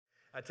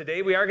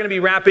Today we are going to be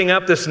wrapping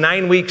up this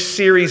 9-week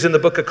series in the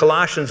book of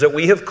Colossians that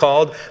we have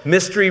called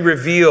Mystery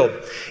Revealed.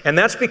 And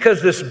that's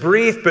because this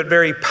brief but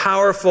very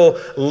powerful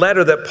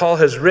letter that Paul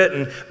has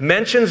written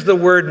mentions the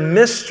word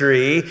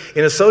mystery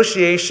in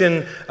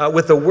association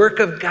with the work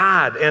of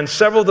God. And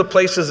several of the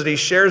places that he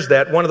shares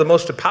that, one of the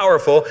most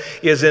powerful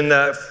is in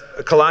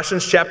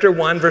Colossians chapter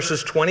 1,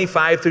 verses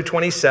 25 through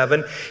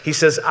 27. He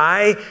says,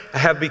 I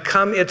have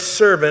become its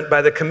servant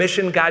by the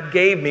commission God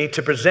gave me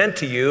to present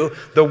to you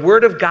the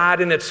word of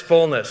God in its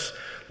fullness,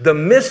 the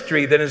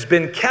mystery that has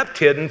been kept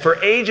hidden for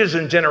ages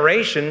and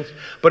generations,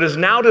 but is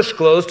now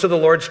disclosed to the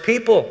Lord's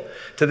people.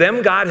 To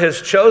them God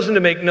has chosen to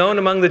make known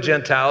among the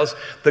Gentiles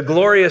the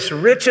glorious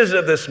riches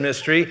of this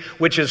mystery,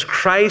 which is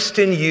Christ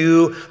in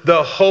you,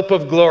 the hope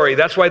of glory.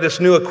 That's why this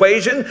new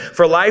equation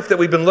for life that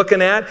we've been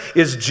looking at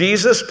is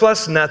Jesus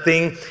plus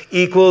nothing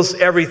equals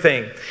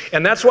everything.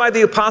 And that's why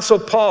the Apostle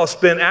Paul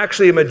spent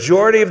actually a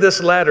majority of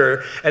this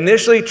letter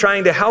initially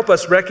trying to help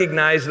us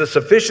recognize the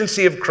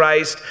sufficiency of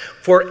Christ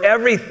for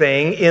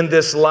everything in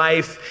this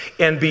life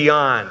and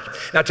beyond.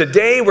 Now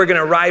today we're going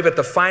to arrive at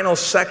the final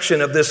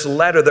section of this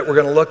letter that we're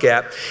going to look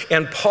at.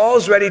 And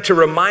Paul's ready to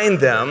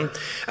remind them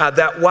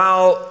that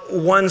while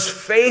one's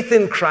faith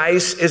in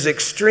Christ is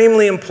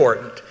extremely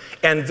important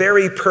and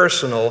very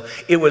personal,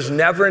 it was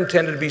never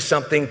intended to be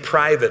something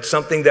private,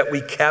 something that we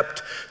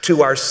kept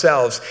to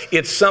ourselves.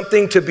 It's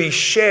something to be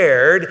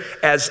shared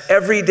as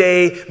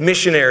everyday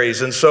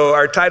missionaries. And so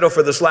our title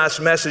for this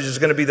last message is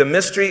going to be The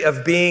Mystery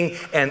of Being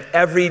an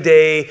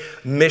Everyday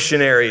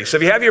Missionary. So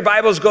if you have your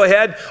Bibles, go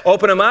ahead,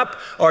 open them up,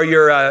 or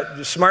your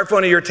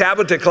smartphone or your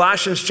tablet to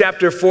Colossians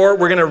chapter 4.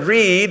 We're going to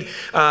read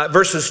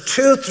verses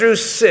 2 through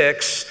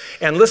 6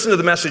 and listen to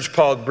the message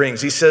Paul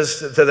brings. He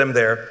says to them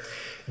there,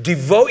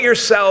 devote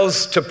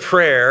yourselves to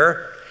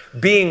prayer,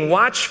 being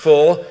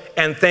watchful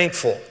and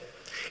thankful.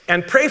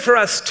 And pray for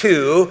us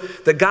too,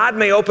 that God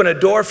may open a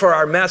door for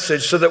our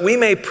message so that we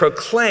may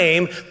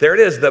proclaim, there it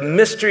is, the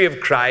mystery of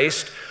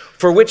Christ,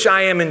 for which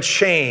I am in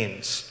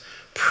chains.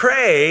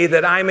 Pray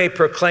that I may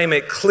proclaim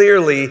it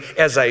clearly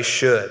as I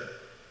should.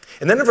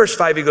 And then in verse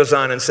 5 he goes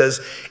on and says,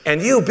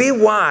 and you be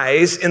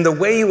wise in the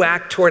way you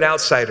act toward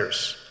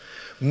outsiders.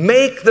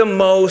 Make the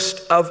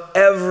most of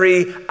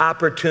every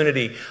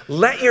opportunity.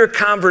 Let your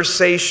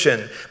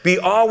conversation be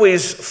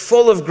always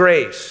full of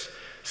grace,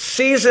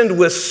 seasoned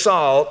with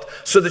salt,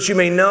 so that you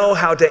may know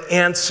how to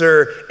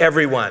answer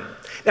everyone.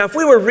 Now, if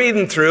we were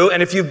reading through,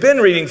 and if you've been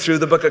reading through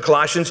the book of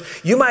Colossians,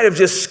 you might have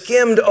just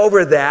skimmed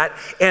over that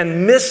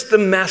and missed the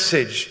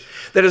message.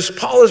 That as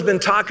Paul has been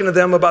talking to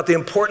them about the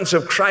importance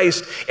of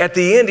Christ, at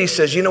the end he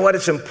says, you know what,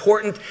 it's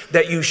important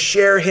that you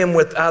share him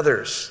with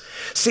others.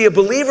 See, a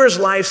believer's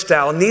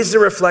lifestyle needs to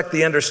reflect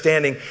the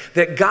understanding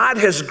that God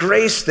has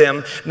graced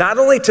them not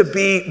only to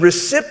be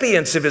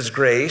recipients of his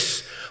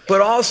grace,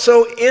 but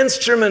also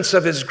instruments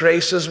of his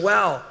grace as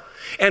well.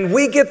 And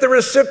we get the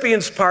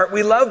recipients part.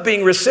 We love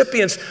being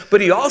recipients, but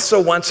he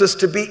also wants us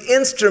to be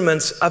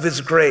instruments of his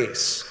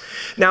grace.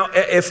 Now,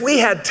 if we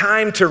had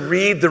time to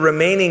read the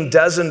remaining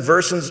dozen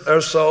verses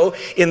or so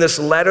in this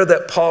letter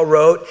that Paul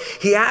wrote,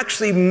 he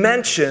actually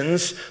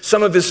mentions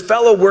some of his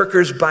fellow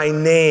workers by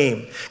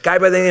name. A guy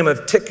by the name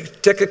of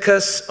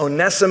Tychicus,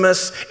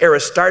 Onesimus,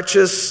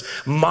 Aristarchus,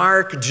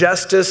 Mark,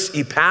 Justus,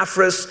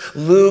 Epaphras,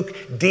 Luke,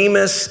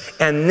 Demas,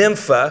 and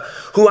Nympha,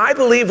 who I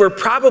believe were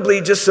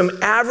probably just some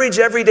average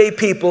everyday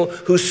people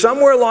who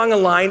somewhere along the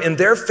line in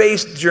their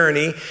faith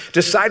journey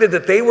decided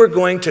that they were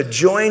going to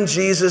join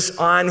Jesus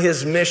on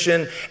his mission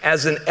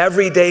as an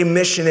everyday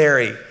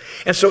missionary.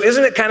 And so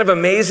isn't it kind of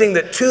amazing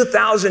that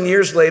 2,000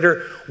 years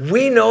later,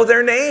 we know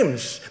their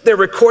names. They're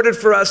recorded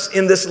for us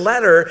in this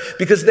letter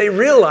because they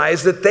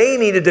realized that they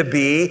needed to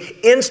be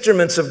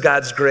instruments of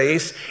God's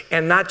grace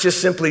and not just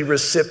simply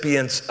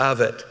recipients of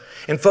it.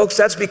 And folks,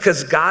 that's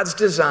because God's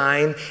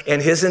design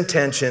and his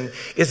intention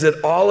is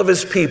that all of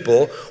his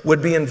people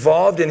would be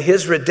involved in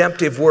his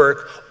redemptive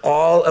work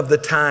all of the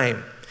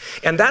time.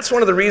 And that's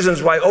one of the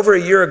reasons why over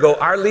a year ago,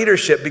 our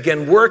leadership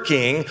began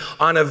working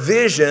on a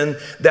vision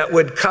that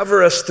would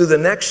cover us through the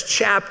next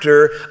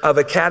chapter of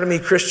Academy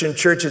Christian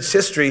Church, its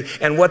history,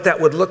 and what that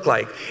would look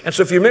like. And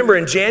so if you remember,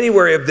 in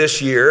January of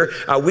this year,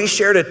 we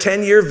shared a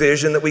 10-year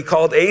vision that we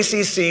called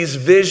ACC's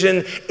Vision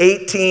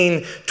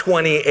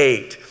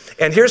 1828.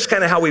 And here's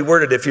kind of how we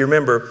worded it, if you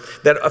remember,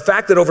 that a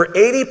fact that over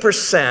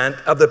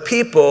 80% of the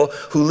people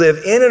who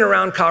live in and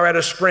around Colorado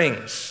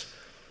Springs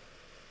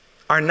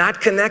are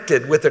not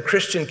connected with a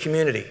Christian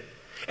community.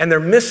 And they're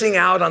missing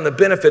out on the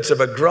benefits of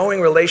a growing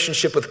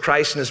relationship with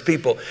Christ and his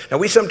people. Now,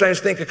 we sometimes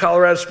think of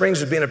Colorado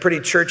Springs as being a pretty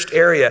churched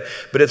area,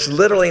 but it's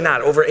literally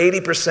not. Over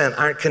 80%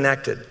 aren't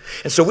connected.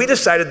 And so we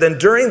decided then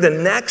during the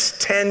next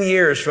 10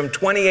 years, from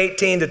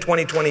 2018 to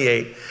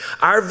 2028,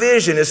 our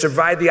vision is to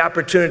provide the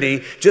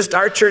opportunity, just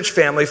our church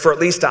family, for at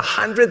least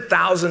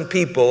 100,000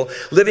 people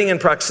living in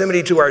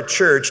proximity to our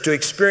church to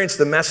experience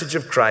the message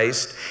of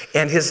Christ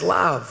and his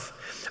love.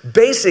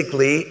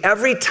 Basically,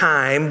 every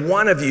time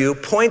one of you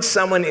points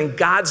someone in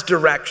God's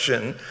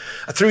direction,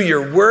 through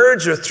your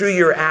words or through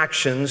your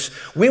actions,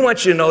 we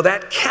want you to know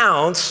that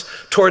counts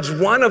towards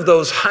one of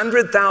those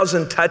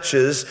 100,000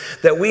 touches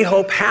that we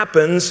hope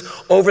happens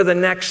over the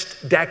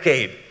next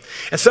decade.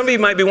 And some of you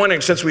might be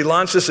wondering, since we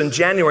launched this in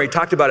January,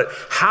 talked about it,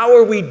 how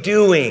are we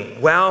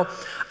doing? Well,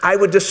 I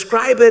would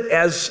describe it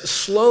as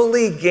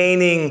slowly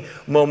gaining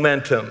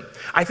momentum.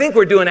 I think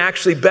we're doing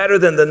actually better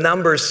than the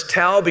numbers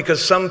tell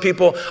because some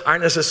people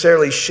aren't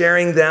necessarily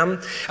sharing them.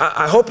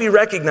 I hope you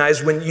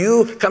recognize when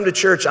you come to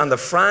church, on the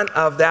front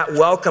of that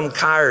welcome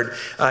card,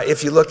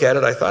 if you look at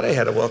it, I thought I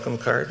had a welcome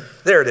card.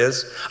 There it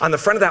is. On the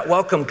front of that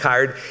welcome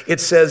card, it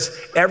says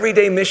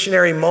Everyday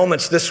Missionary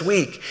Moments this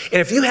week.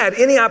 And if you had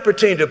any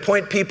opportunity to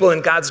point people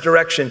in God's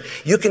direction,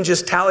 you can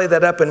just tally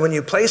that up. And when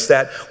you place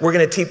that, we're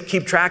going to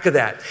keep track of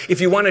that. If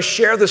you want to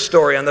share the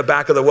story on the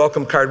back of the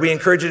welcome card, we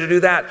encourage you to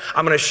do that.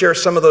 I'm going to share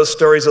some of those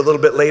stories a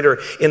little bit later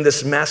in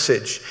this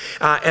message.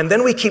 And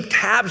then we keep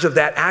tabs of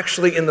that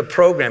actually in the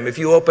program. If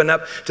you open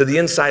up to the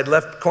inside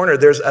left corner,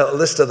 there's a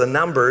list of the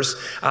numbers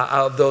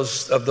of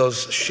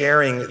those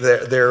sharing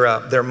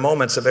their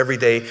moments of everyday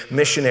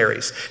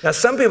missionaries. Now,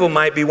 some people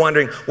might be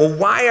wondering, well,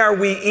 why are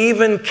we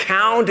even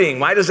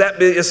counting? Why does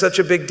that is such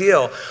a big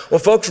deal? Well,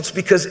 folks, it's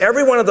because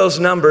every one of those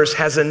numbers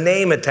has a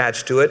name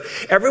attached to it.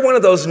 Every one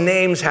of those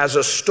names has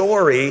a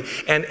story,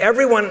 and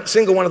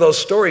single one of those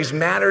stories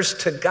matters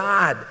to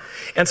God.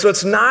 And so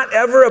it's not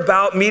ever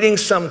about meeting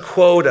some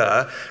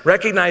quota.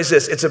 Recognize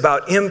this, it's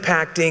about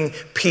impacting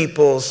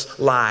people's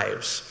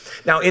lives.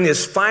 Now, in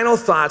his final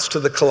thoughts to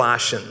the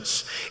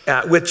Colossians,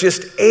 with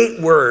just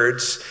 8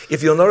 words,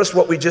 if you'll notice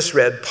what we just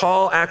read,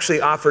 Paul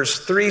actually offers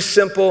 3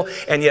 simple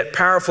and yet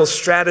powerful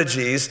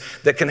strategies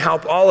that can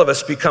help all of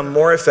us become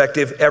more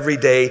effective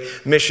everyday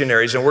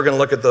missionaries. And we're going to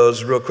look at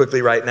those real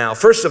quickly right now.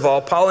 First of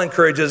all, Paul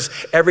encourages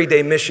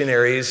everyday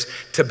missionaries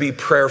to be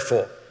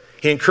prayerful.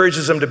 He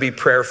encourages them to be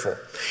prayerful.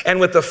 And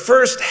with the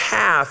first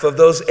half of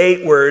those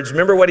 8 words,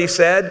 remember what he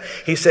said?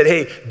 He said,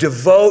 hey,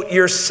 devote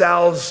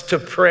yourselves to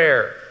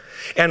prayer.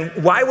 And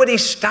why would he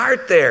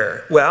start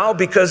there? Well,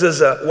 because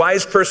as a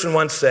wise person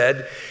once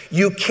said,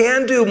 you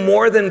can do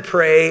more than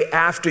pray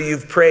after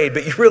you've prayed,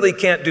 but you really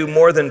can't do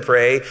more than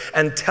pray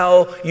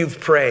until you've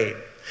prayed.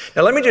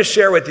 Now, let me just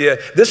share with you,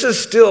 this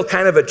is still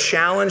kind of a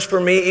challenge for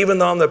me, even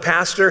though I'm the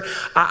pastor.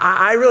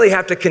 I really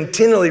have to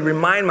continually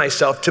remind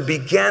myself to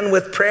begin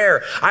with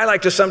prayer. I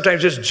like to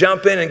sometimes just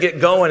jump in and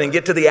get going and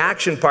get to the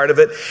action part of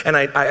it, and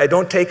I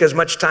don't take as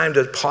much time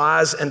to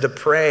pause and to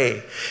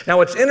pray. Now,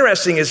 what's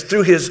interesting is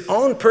through his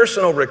own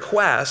personal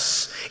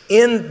requests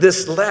in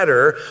this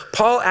letter,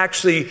 Paul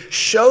actually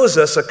shows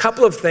us a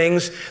couple of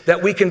things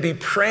that we can be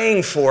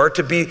praying for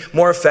to be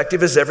more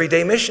effective as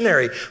everyday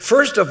missionary.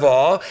 First of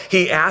all,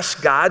 he asks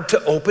God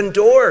to open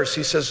doors.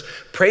 He says,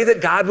 pray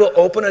that God will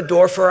open a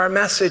door for our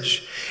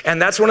message.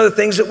 And that's one of the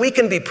things that we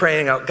can be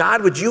praying out.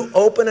 God, would you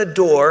open a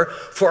door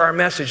for our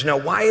message? Now,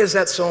 why is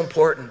that so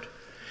important?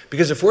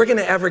 Because if we're going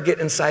to ever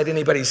get inside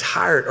anybody's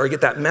heart or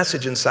get that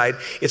message inside,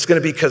 it's going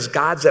to be because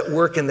God's at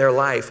work in their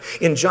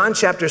life. In John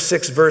chapter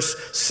 6,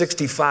 verse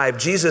 65,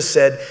 Jesus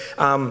said,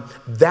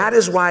 that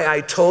is why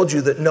I told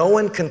you that no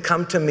one can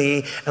come to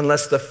me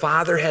unless the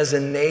Father has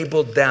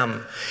enabled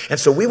them. And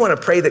so we want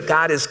to pray that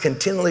God is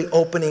continually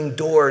opening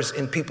doors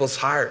in people's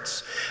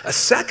hearts.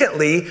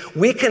 Secondly,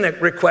 we can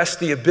request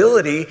the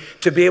ability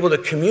to be able to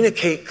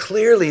communicate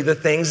clearly the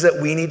things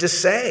that we need to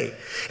say.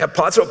 And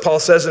that's what Paul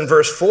says in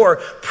verse 4,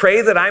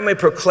 pray that I may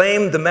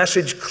proclaim the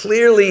message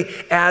clearly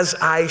as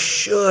I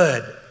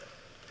should.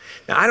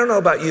 Now, I don't know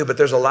about you, but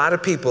there's a lot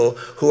of people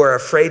who are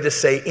afraid to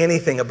say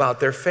anything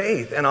about their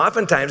faith. And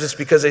oftentimes it's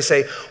because they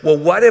say, well,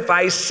 what if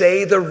I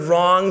say the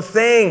wrong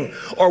thing?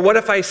 Or what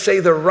if I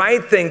say the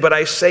right thing, but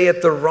I say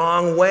it the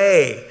wrong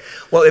way?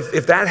 Well,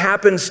 if that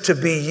happens to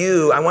be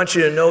you, I want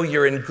you to know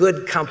you're in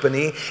good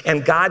company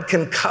and God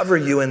can cover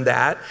you in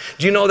that.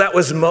 Do you know that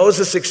was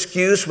Moses'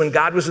 excuse when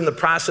God was in the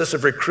process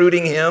of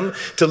recruiting him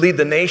to lead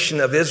the nation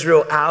of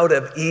Israel out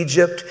of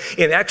Egypt?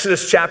 In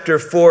Exodus chapter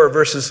 4,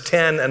 verses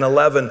 10 and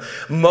 11,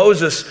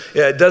 Moses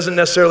doesn't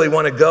necessarily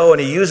want to go, and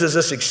he uses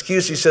this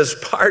excuse. He says,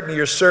 pardon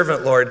your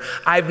servant, Lord.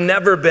 I've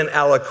never been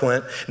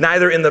eloquent,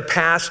 neither in the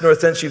past nor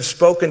since you've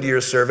spoken to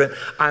your servant.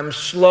 I'm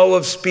slow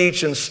of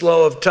speech and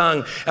slow of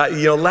tongue.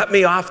 Let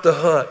me off the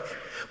hook.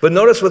 But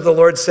notice what the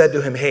Lord said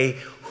to him. Hey,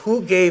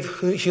 who gave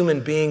human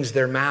beings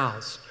their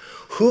mouths?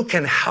 Who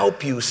can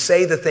help you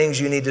say the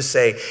things you need to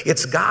say?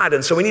 It's God.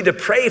 And so we need to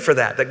pray for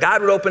that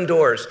God would open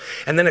doors,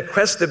 and then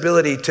request the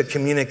ability to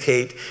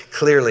communicate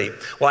clearly.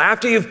 Well,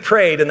 after you've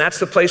prayed, and that's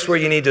the place where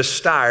you need to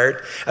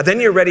start, then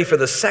you're ready for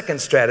the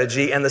second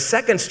strategy. And the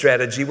second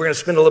strategy, we're going to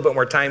spend a little bit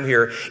more time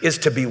here, is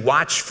to be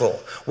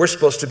watchful. We're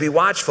supposed to be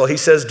watchful. He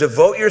says,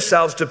 devote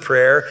yourselves to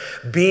prayer,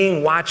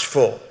 being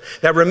watchful.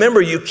 Now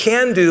remember, you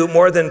can do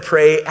more than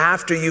pray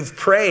after you've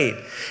prayed.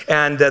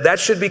 And that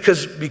should be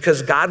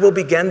because God will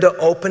begin to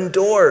open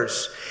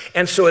doors.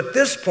 And so at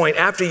this point,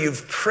 after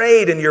you've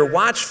prayed and you're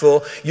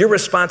watchful, your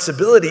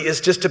responsibility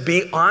is just to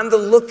be on the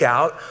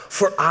lookout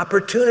for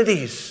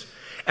opportunities.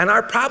 And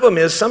our problem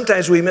is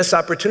sometimes we miss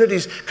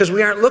opportunities because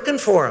we aren't looking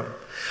for them.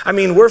 I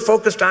mean, we're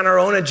focused on our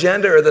own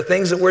agenda or the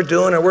things that we're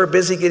doing, or we're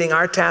busy getting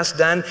our tasks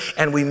done,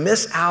 and we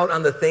miss out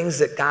on the things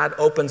that God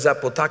opens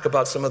up. We'll talk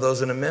about some of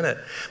those in a minute.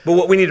 But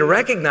what we need to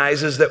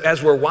recognize is that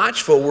as we're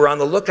watchful, we're on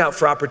the lookout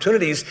for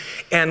opportunities,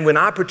 and when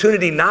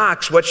opportunity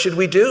knocks, what should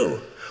we do?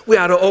 We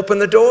ought to open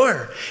the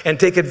door and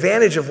take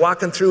advantage of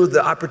walking through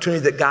the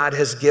opportunity that God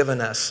has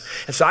given us.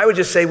 And so I would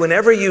just say,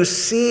 whenever you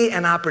see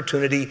an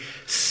opportunity,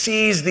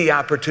 seize the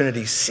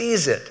opportunity,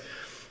 seize it.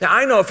 Now,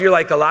 I know if you're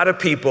like a lot of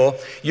people,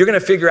 you're going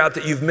to figure out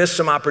that you've missed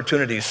some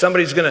opportunities.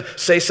 Somebody's going to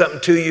say something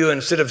to you, and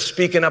instead of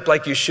speaking up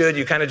like you should,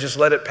 you kind of just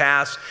let it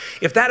pass.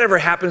 If that ever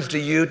happens to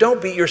you,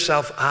 don't beat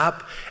yourself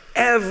up.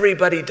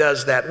 Everybody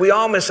does that. We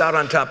all miss out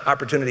on top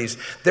opportunities.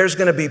 There's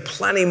going to be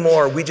plenty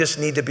more. We just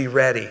need to be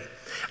ready.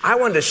 I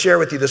wanted to share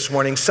with you this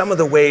morning some of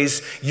the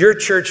ways your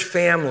church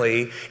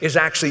family is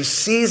actually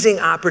seizing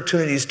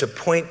opportunities to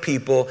point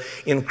people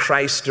in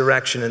Christ's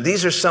direction. And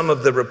these are some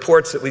of the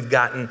reports that we've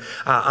gotten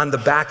on the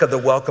back of the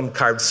welcome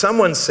card.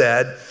 Someone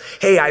said,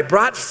 hey, I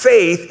brought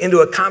faith into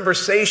a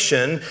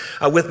conversation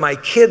with my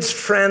kids'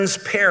 friends'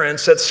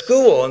 parents at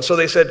school. And so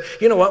they said,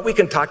 you know what, we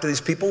can talk to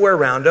these people, we're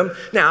around them.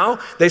 Now,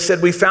 they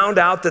said, we found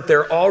out that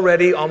they're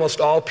already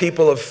almost all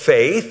people of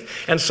faith,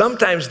 and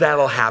sometimes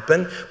that'll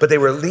happen, but they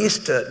were at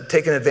least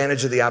taking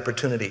advantage of the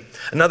opportunity.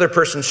 Another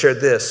person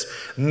shared this,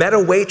 met a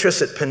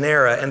waitress at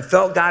Panera and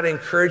felt God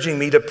encouraging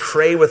me to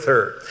pray with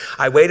her.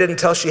 I waited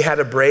until she had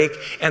a break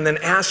and then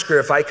asked her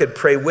if I could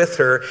pray with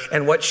her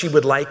and what she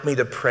would like me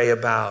to pray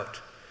about.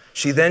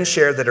 She then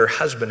shared that her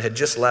husband had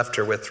just left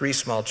her with 3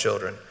 small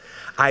children.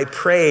 I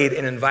prayed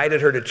and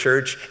invited her to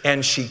church,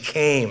 and she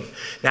came.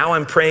 Now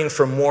I'm praying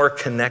for more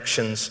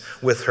connections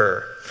with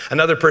her.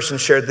 Another person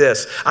shared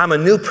this. I'm a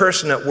new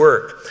person at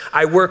work.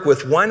 I work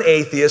with 1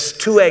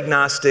 atheist, 2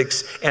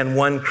 agnostics, and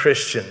 1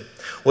 Christian.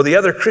 Well, the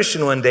other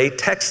Christian one day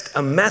texted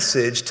a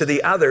message to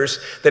the others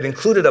that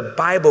included a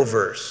Bible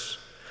verse.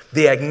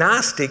 The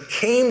agnostic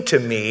came to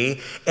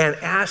me and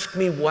asked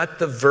me what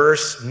the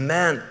verse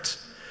meant.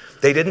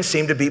 They didn't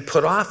seem to be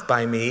put off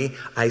by me.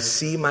 I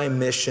see my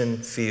mission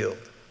field.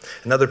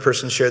 Another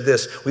person shared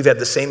this. We've had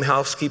the same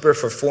housekeeper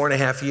for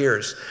 4.5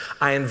 years.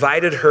 I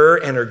invited her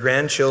and her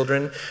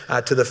grandchildren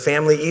to the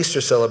family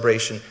Easter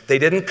celebration. They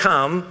didn't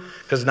come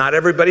because not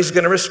everybody's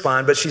going to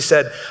respond, but she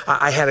said,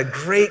 I had a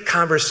great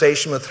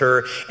conversation with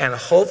her, and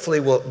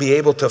hopefully we'll be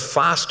able to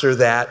foster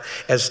that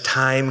as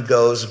time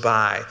goes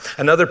by.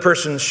 Another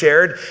person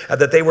shared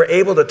that they were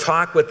able to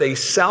talk with a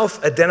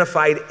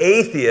self-identified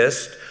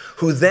atheist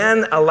who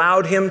then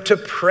allowed him to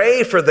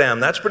pray for them.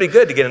 That's pretty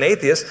good to get an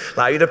atheist,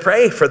 allow you to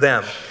pray for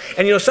them.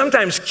 And you know,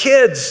 sometimes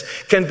kids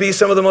can be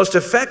some of the most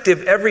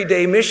effective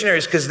everyday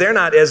missionaries because they're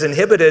not as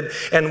inhibited.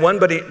 And one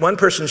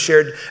person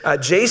shared,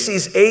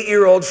 JC's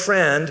 8-year-old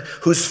friend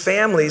whose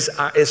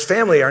his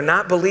family are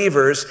not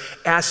believers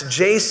asked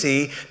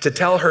JC to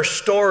tell her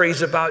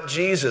stories about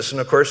Jesus. And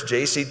of course,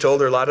 JC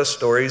told her a lot of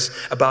stories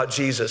about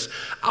Jesus.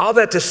 All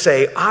that to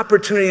say,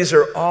 opportunities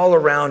are all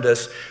around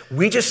us.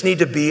 We just need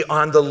to be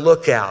on the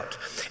lookout.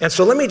 And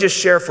so let me just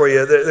share for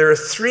you, there are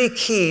 3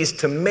 keys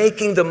to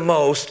making the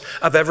most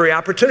of every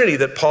opportunity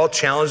that Paul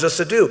challenged us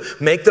to do.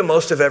 Make the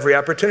most of every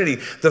opportunity.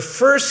 The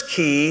first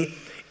key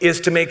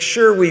is to make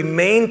sure we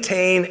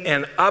maintain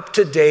an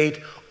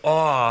up-to-date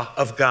awe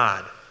of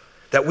God.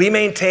 That we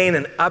maintain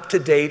an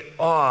up-to-date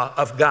awe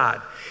of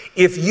God.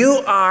 If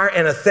you are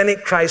an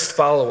authentic Christ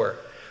follower,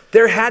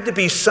 there had to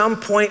be some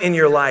point in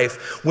your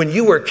life when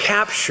you were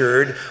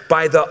captured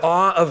by the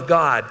awe of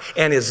God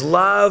and His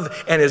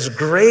love and His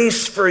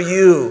grace for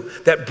you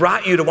that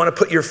brought you to want to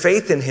put your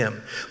faith in Him.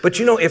 But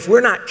you know, if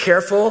we're not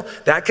careful,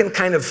 that can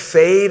kind of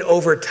fade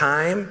over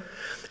time.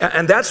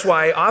 And that's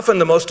why often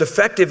the most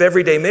effective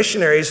everyday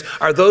missionaries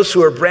are those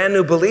who are brand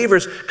new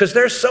believers because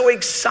they're so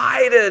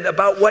excited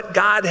about what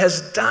God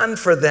has done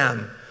for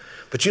them.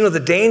 But you know, the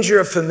danger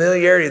of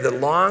familiarity, the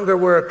longer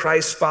we're a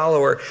Christ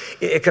follower,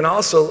 it can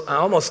also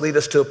almost lead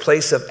us to a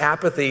place of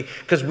apathy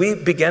because we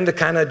begin to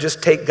kind of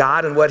just take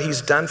God and what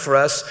He's done for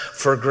us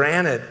for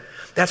granted.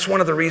 That's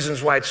one of the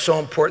reasons why it's so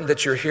important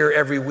that you're here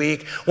every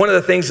week. One of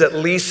the things that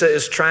Lisa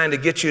is trying to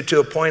get you to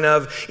a point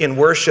of in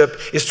worship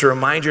is to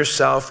remind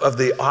yourself of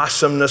the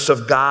awesomeness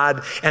of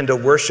God and to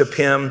worship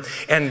Him.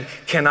 And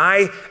can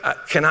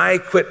I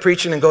quit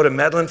preaching and go to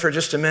Medlin for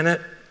just a minute?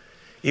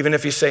 Even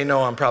if you say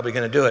no, I'm probably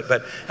going to do it.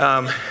 But,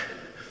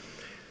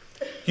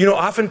 you know,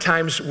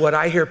 oftentimes what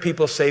I hear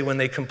people say when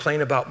they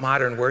complain about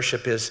modern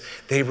worship is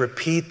they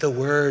repeat the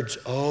words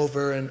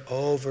over and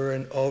over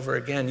and over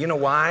again. You know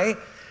why?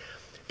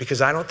 Because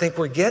I don't think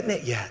we're getting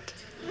it yet.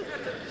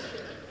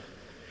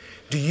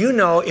 Do you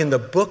know in the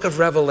book of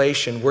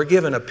Revelation, we're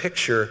given a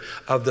picture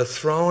of the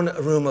throne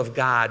room of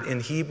God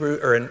in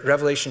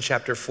Revelation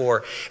chapter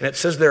 4. And it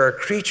says there are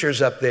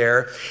creatures up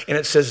there. And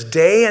it says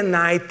day and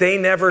night, they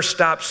never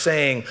stop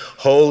saying,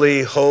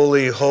 holy,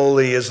 holy,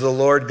 holy is the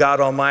Lord God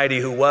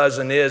Almighty who was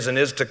and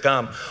is to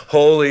come.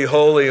 Holy,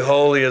 holy,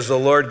 holy is the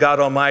Lord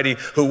God Almighty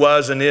who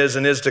was and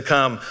is to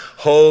come.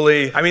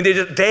 Holy. I mean, they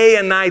just, day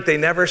and night, they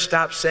never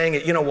stop saying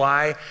it. You know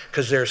why?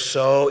 Because they're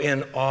so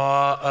in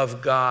awe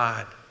of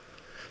God.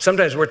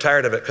 Sometimes we're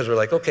tired of it because we're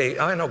like, okay,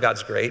 I know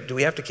God's great. Do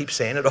we have to keep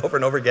saying it over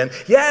and over again?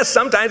 Yes,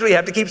 sometimes we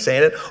have to keep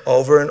saying it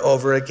over and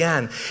over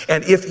again.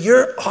 And if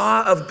your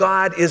awe of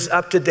God is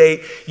up to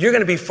date, you're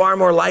going to be far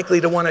more likely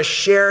to want to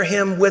share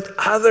him with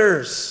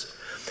others.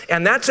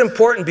 And that's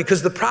important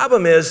because the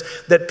problem is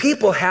that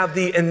people have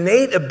the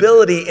innate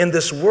ability in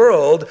this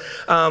world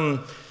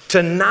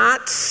to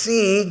not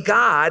see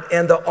God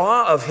and the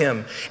awe of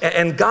him.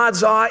 And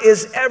God's awe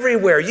is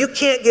everywhere. You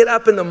can't get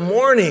up in the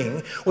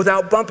morning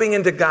without bumping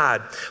into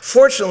God.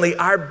 Fortunately,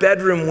 our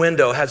bedroom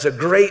window has a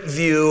great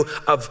view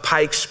of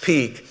Pikes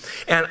Peak.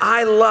 And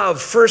I love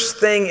first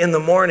thing in the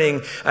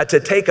morning to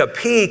take a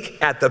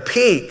peek at the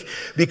peak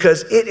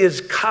because it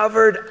is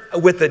covered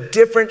with a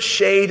different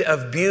shade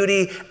of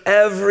beauty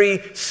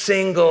every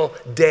single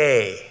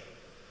day.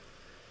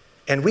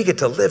 And we get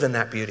to live in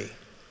that beauty.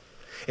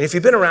 And if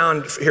you've been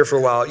around here for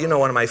a while, you know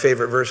one of my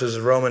favorite verses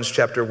is Romans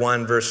chapter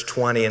 1, verse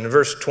 20. And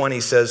verse 20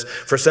 says,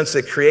 for since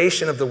the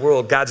creation of the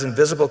world, God's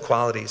invisible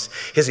qualities,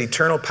 his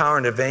eternal power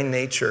and divine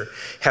nature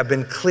have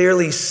been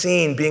clearly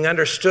seen, being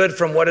understood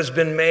from what has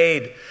been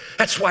made.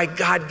 That's why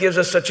God gives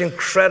us such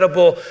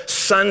incredible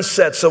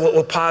sunsets. So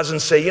we'll pause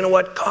and say, you know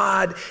what?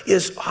 God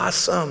is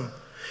awesome.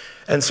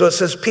 And so it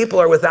says people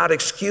are without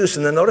excuse.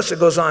 And then notice it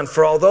goes on,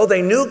 for although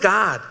they knew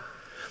God,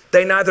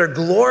 they neither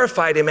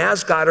glorified him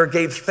as God or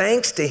gave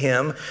thanks to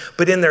him,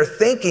 but in their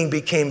thinking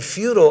became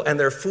futile and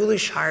their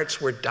foolish hearts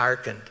were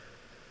darkened.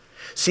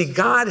 See,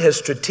 God has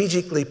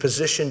strategically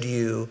positioned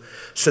you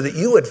so that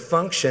you would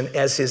function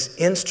as his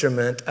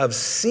instrument of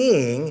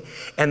seeing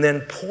and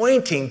then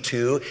pointing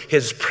to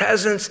his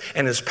presence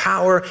and his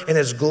power and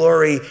his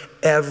glory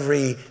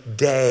every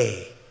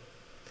day.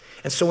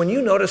 And so when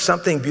you notice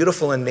something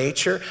beautiful in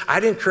nature,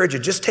 I'd encourage you,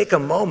 just take a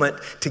moment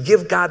to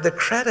give God the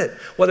credit,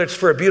 whether it's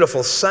for a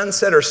beautiful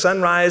sunset or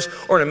sunrise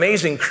or an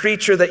amazing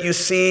creature that you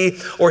see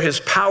or his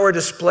power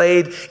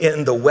displayed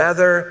in the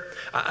weather.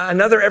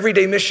 Another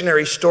everyday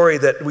missionary story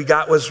that we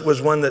got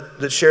was one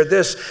that shared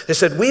this. They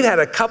said, we've had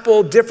a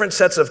couple different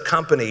sets of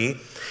company,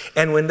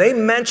 and when they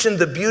mentioned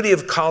the beauty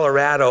of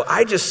Colorado,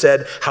 I just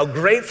said how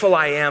grateful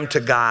I am to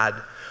God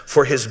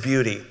for his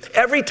beauty.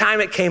 Every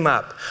time it came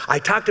up, I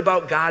talked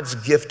about God's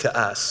gift to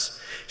us.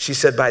 She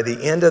said by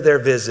the end of their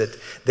visit,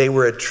 they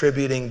were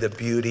attributing the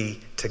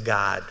beauty to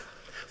God.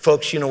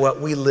 Folks, you know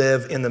what? We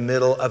live in the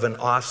middle of an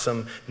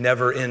awesome,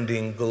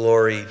 never-ending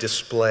glory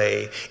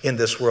display in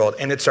this world.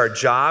 And it's our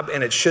job,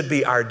 and it should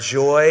be our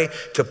joy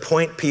to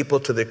point people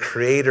to the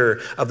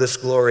creator of this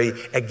glory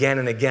again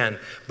and again.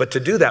 But to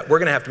do that, we're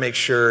going to have to make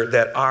sure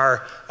that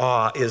our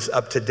awe is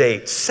up to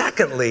date.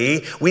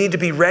 Secondly, we need to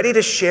be ready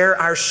to share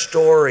our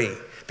story.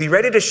 Be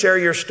ready to share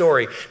your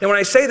story. Now, when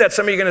I say that,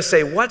 some of you are going to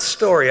say, what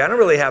story? I don't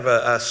really have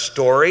a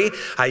story.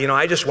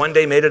 I just one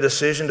day made a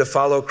decision to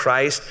follow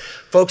Christ.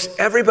 Folks,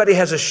 everybody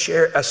has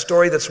a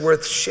story that's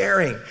worth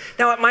sharing.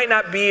 Now, it might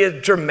not be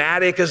as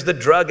dramatic as the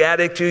drug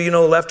addict who,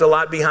 left a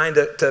lot behind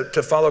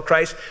to follow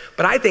Christ,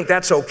 but I think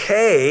that's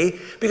okay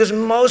because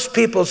most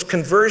people's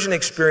conversion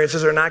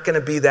experiences are not going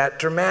to be that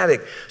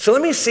dramatic. So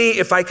let me see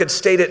if I could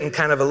state it in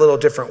kind of a little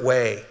different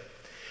way.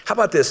 How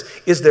about this?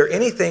 Is there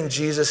anything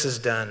Jesus has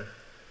done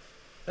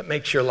that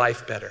makes your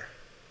life better?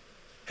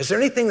 Is there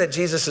anything that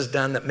Jesus has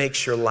done that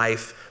makes your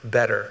life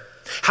better?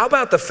 How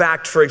about the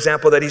fact, for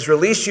example, that he's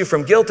released you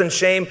from guilt and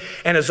shame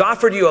and has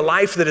offered you a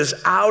life that is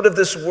out of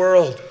this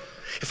world?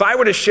 If I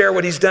were to share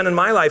what he's done in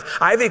my life,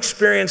 I've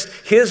experienced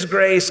his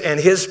grace and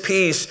his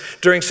peace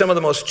during some of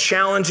the most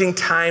challenging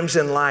times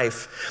in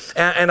life.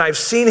 And I've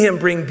seen him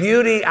bring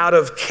beauty out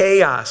of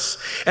chaos.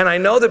 And I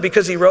know that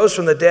because he rose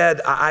from the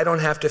dead, I don't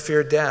have to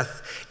fear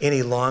death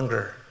any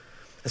longer.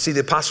 And see,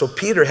 the Apostle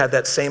Peter had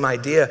that same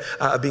idea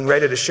of being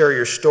ready to share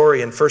your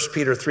story. In 1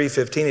 Peter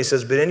 3:15, he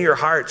says, but in your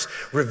hearts,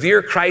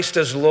 revere Christ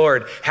as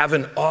Lord, have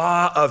an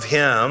awe of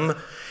him,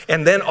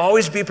 and then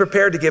always be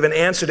prepared to give an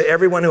answer to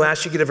everyone who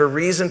asks you to give a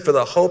reason for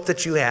the hope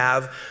that you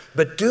have,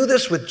 but do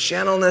this with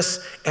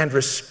gentleness and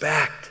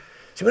respect.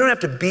 See, we don't have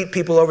to beat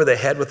people over the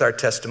head with our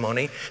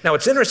testimony. Now,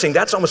 it's interesting.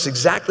 That's almost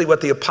exactly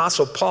what the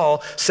Apostle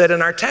Paul said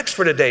in our text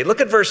for today. Look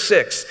at verse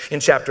 6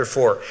 in chapter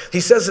 4. He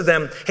says to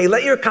them, hey,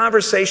 let your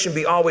conversation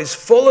be always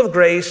full of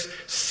grace,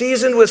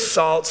 seasoned with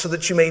salt, so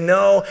that you may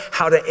know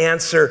how to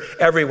answer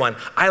everyone.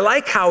 I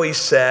like how he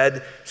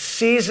said,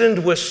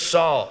 seasoned with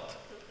salt.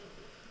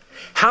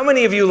 How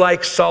many of you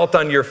like salt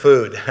on your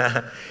food?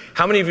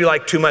 How many of you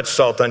like too much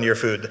salt on your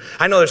food?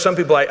 I know there's some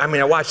people, I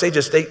watch,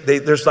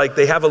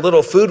 they have a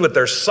little food with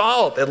their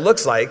salt, it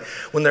looks like,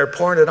 when they're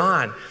pouring it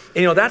on.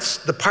 And that's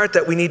the part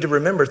that we need to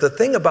remember. The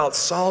thing about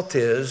salt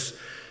is,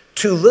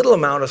 too little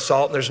amount of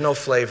salt and there's no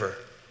flavor.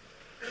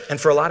 And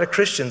for a lot of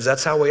Christians,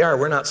 that's how we are.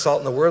 We're not salt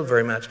in the world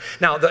very much.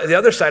 Now, the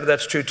other side of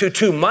that's true too.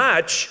 Too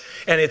much,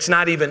 and it's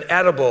not even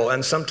edible.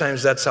 And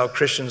sometimes that's how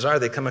Christians are.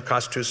 They come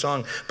across true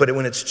song. But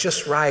when it's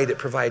just right, it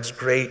provides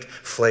great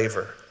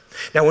flavor.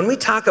 Now, when we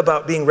talk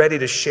about being ready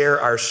to share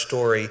our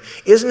story,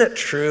 isn't it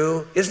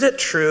true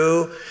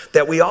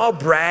that we all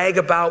brag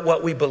about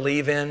what we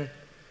believe in?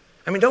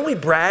 I mean, don't we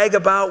brag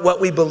about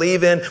what we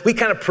believe in? We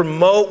kind of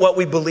promote what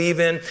we believe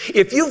in.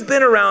 If you've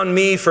been around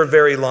me for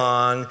very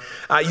long,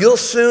 you'll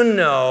soon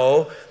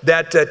know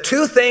that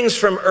two things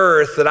from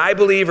earth that I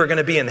believe are going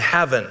to be in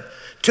heaven,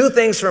 two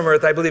things from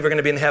earth I believe are going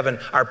to be in heaven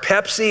are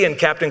Pepsi and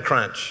Captain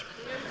Crunch.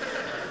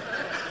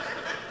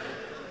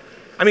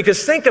 I mean,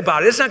 because think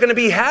about it, it's not going to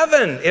be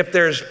heaven if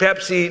there's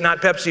not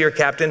Pepsi or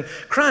Captain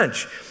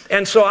Crunch.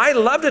 And so I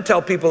love to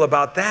tell people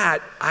about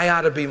that. I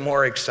ought to be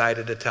more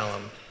excited to tell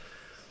them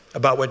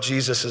about what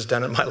Jesus has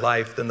done in my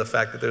life than the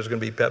fact that there's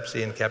going to be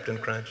Pepsi and Captain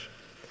Crunch.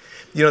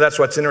 You know, that's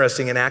what's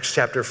interesting in Acts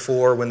chapter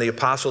 4 when the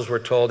apostles were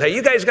told, hey,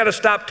 you guys got to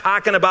stop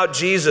talking about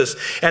Jesus.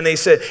 And they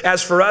said,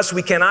 as for us,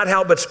 we cannot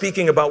help but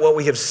speaking about what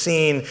we have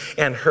seen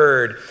and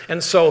heard.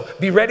 And so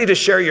be ready to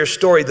share your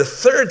story. The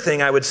third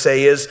thing I would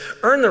say is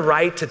earn the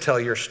right to tell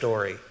your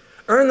story.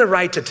 Earn the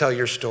right to tell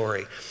your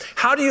story.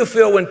 How do you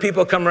feel when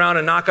people come around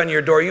and knock on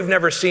your door? You've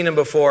never seen them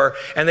before,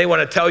 and they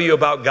want to tell you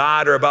about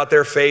God or about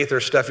their faith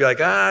or stuff. You're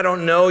like, I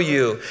don't know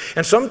you.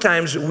 And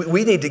sometimes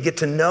we need to get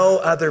to know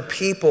other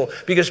people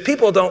because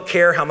people don't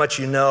care how much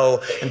you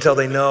know until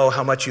they know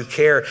how much you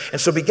care. And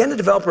so begin to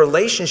develop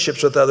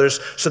relationships with others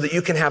so that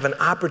you can have an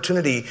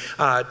opportunity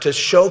to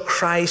show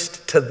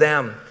Christ to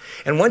them.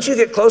 And once you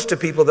get close to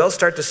people, they'll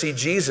start to see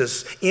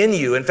Jesus in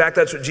you. In fact,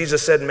 that's what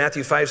Jesus said in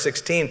Matthew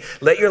 5:16.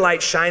 Let your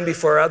light shine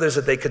before others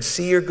that they could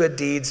see your good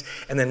deeds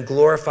and then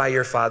glorify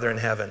your Father in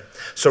heaven.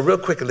 So real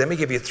quickly, let me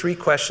give you 3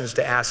 questions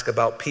to ask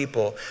about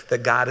people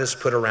that God has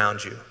put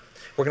around you.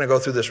 We're going to go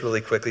through this really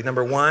quickly.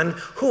 Number 1,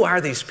 who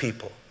are these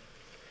people?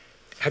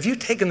 Have you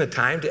taken the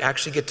time to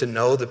actually get to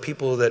know the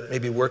people that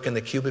maybe work in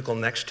the cubicle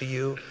next to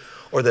you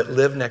or that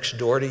live next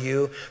door to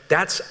you?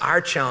 That's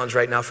our challenge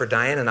right now for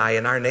Diane and I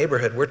in our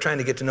neighborhood. We're trying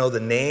to get to know the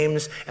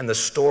names and the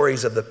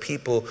stories of the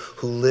people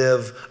who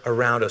live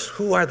around us.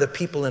 Who are the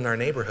people in our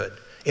neighborhood?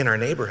 In our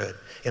neighborhood.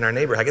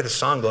 I get the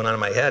song going on in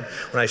my head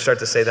when I start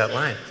to say that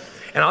line.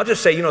 And I'll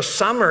just say,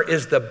 summer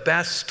is the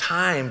best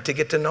time to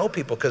get to know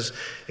people because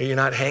you're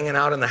not hanging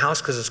out in the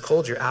house because it's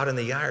cold, you're out in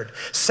the yard.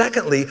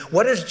 Secondly,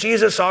 what is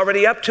Jesus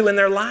already up to in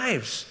their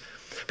lives?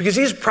 Because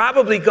he's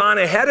probably gone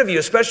ahead of you,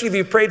 especially if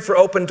you prayed for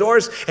open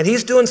doors, and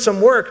he's doing some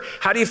work.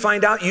 How do you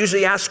find out?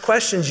 Usually ask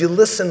questions, you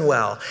listen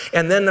well.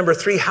 And then number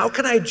 3, how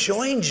can I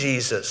join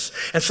Jesus?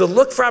 And so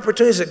look for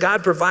opportunities that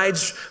God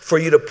provides for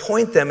you to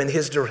point them in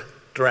his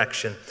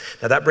direction.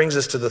 Now that brings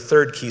us to the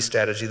third key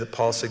strategy that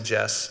Paul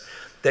suggests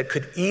that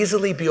could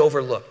easily be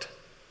overlooked,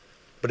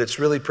 but it's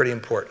really pretty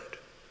important.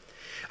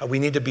 We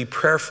need to be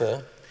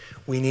prayerful,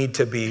 we need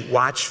to be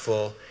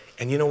watchful,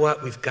 and you know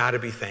what? We've got to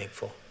be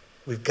thankful.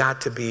 We've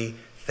got to be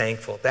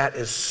thankful. That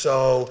is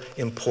so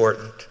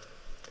important.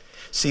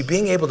 See,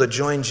 being able to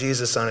join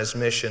Jesus on his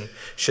mission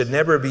should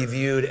never be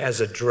viewed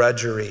as a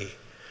drudgery,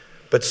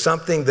 but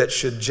something that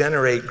should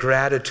generate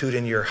gratitude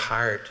in your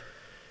heart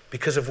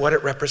because of what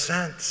it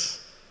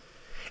represents.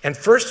 And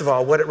first of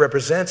all, what it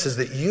represents is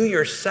that you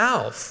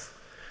yourself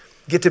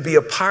get to be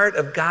a part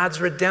of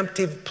God's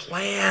redemptive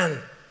plan.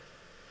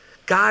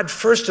 God,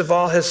 first of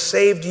all, has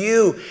saved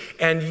you,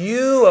 and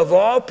you, of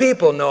all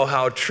people, know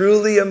how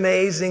truly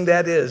amazing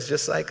that is,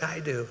 just like I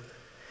do.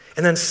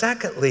 And then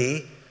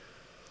secondly,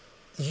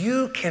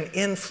 you can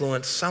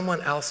influence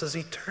someone else's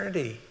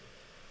eternity.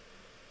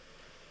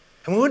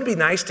 And wouldn't it be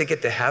nice to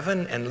get to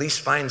heaven and at least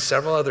find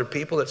several other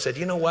people that said,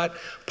 you know what,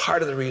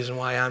 part of the reason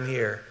why I'm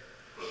here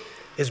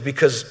is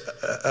because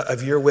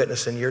of your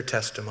witness and your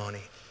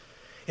testimony.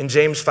 In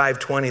James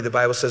 5:20, the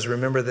Bible says,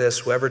 remember this,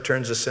 whoever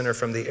turns a sinner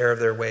from the error of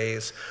their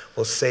ways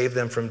will save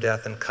them from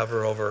death and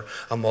cover over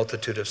a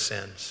multitude of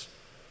sins.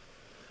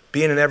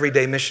 Being an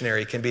everyday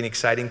missionary can be an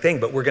exciting thing,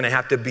 but we're going to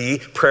have to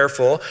be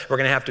prayerful, we're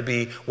going to have to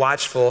be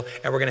watchful,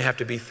 and we're going to have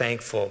to be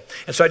thankful.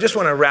 And so I just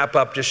want to wrap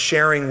up just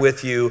sharing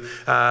with you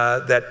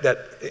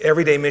that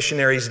Everyday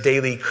Missionary's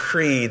daily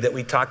creed that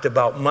we talked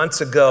about months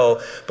ago,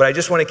 but I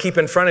just want to keep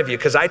in front of you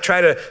because I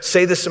try to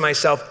say this to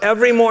myself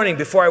every morning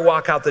before I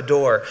walk out the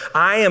door.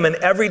 I am an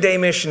everyday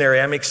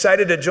missionary. I'm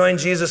excited to join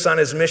Jesus on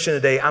his mission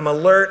today. I'm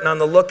alert and on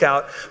the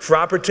lookout for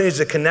opportunities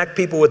to connect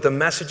people with the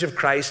message of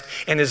Christ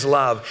and his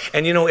love.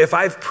 And if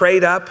I've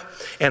prayed up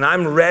and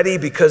I'm ready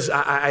because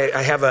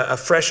I have a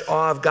fresh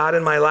awe of God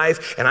in my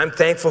life and I'm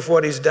thankful for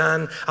what he's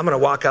done, I'm going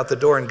to walk out the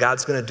door and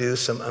God's going to do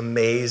some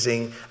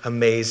amazing,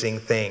 amazing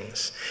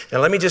things. Now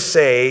let me just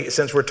say,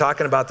 since we're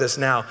talking about this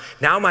now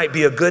might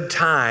be a good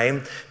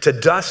time to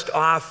dust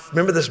off,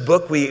 remember this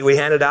book we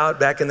handed out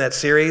back in that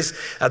series,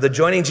 the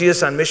Joining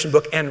Jesus on Mission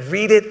book, and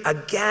read it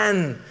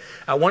again.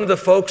 One of the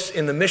folks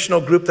in the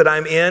missional group that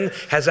I'm in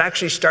has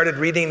actually started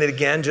reading it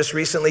again just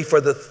recently for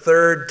the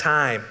third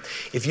time.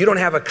 If you don't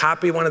have a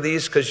copy of one of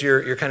these because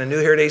you're kind of new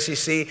here at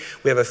ACC,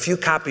 we have a few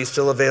copies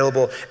still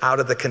available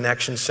out of the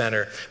Connection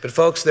Center. But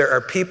folks, there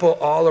are people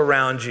all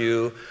around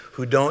you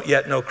who don't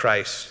yet know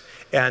Christ.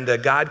 And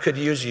God could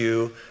use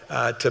you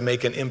to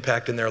make an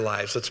impact in their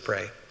lives. Let's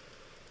pray.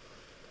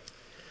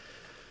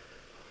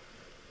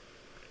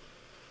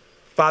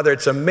 Father,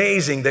 it's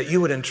amazing that you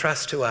would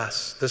entrust to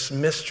us this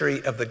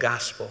mystery of the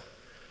gospel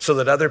so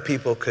that other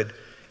people could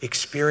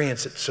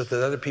experience it, so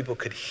that other people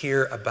could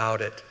hear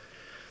about it.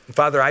 And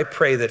Father, I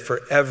pray that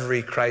for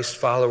every Christ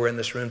follower in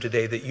this room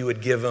today, that you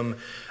would give them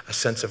a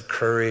sense of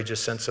courage, a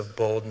sense of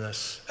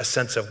boldness, a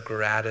sense of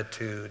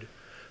gratitude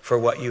for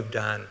what you've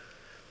done,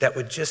 that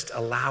would just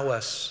allow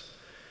us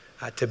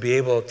to be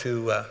able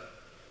to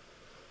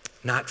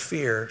not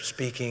fear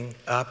speaking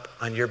up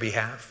on your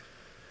behalf,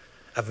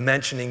 of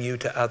mentioning you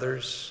to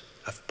others,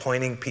 of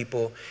pointing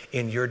people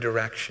in your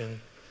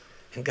direction.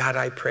 And God,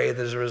 I pray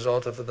that as a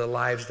result of the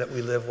lives that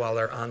we live while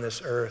they're on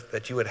this earth,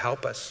 that you would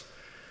help us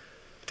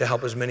to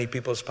help as many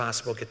people as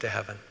possible get to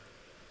heaven.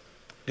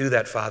 Do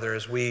that, Father,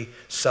 as we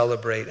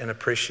celebrate and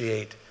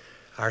appreciate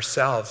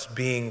ourselves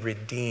being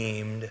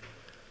redeemed.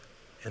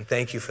 And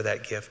thank you for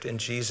that gift. In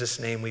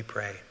Jesus' name we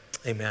pray.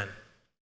 Amen.